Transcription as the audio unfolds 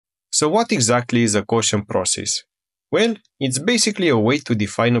So what exactly is a Gaussian process? Well, it's basically a way to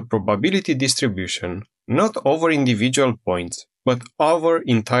define a probability distribution, not over individual points, but over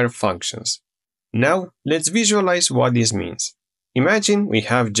entire functions. Now, let's visualize what this means. Imagine we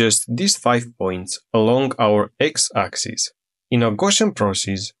have just these 5 points along our x-axis. In a Gaussian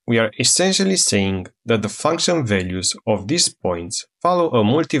process, we are essentially saying that the function values of these points follow a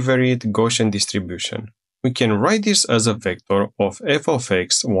multivariate Gaussian distribution. We can write this as a vector of f of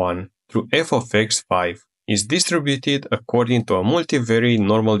x1 through f of x5 is distributed according to a multivariate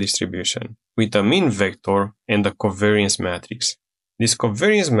normal distribution, with a mean vector and a covariance matrix. This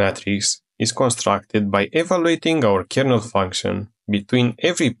covariance matrix is constructed by evaluating our kernel function between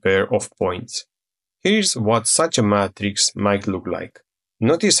every pair of points. Here's what such a matrix might look like.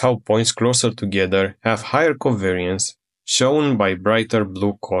 Notice how points closer together have higher covariance, shown by brighter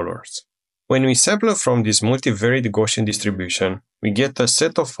blue colors. When we sample from this multivariate Gaussian distribution, we get a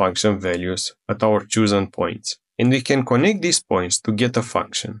set of function values at our chosen points, and we can connect these points to get a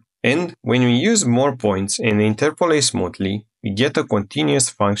function. And when we use more points and interpolate smoothly, we get a continuous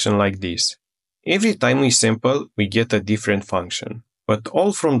function like this. Every time we sample, we get a different function, but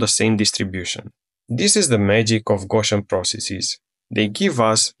all from the same distribution. This is the magic of Gaussian processes. They give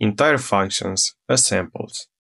us entire functions as samples.